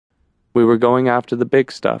We were going after the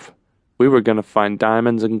big stuff. We were going to find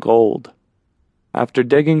diamonds and gold. After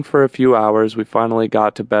digging for a few hours, we finally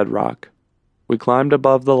got to bedrock. We climbed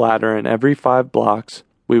above the ladder, and every 5 blocks,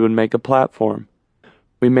 we would make a platform.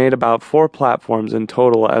 We made about 4 platforms in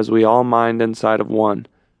total as we all mined inside of one.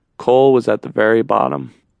 Coal was at the very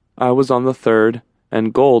bottom. I was on the 3rd,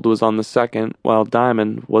 and gold was on the 2nd, while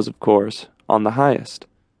diamond was, of course, on the highest.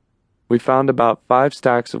 We found about 5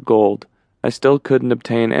 stacks of gold. I still couldn't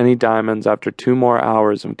obtain any diamonds after 2 more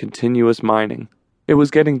hours of continuous mining. It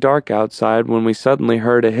was getting dark outside when we suddenly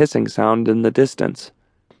heard a hissing sound in the distance.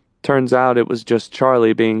 Turns out it was just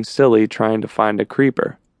Charlie being silly trying to find a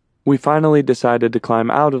creeper. We finally decided to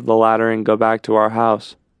climb out of the ladder and go back to our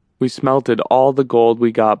house. We smelted all the gold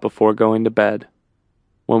we got before going to bed.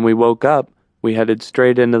 When we woke up, we headed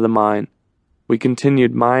straight into the mine. We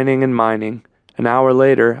continued mining and mining. An hour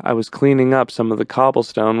later, I was cleaning up some of the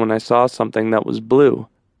cobblestone when I saw something that was blue.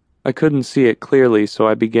 I couldn't see it clearly, so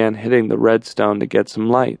I began hitting the redstone to get some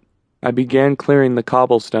light. I began clearing the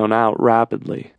cobblestone out rapidly.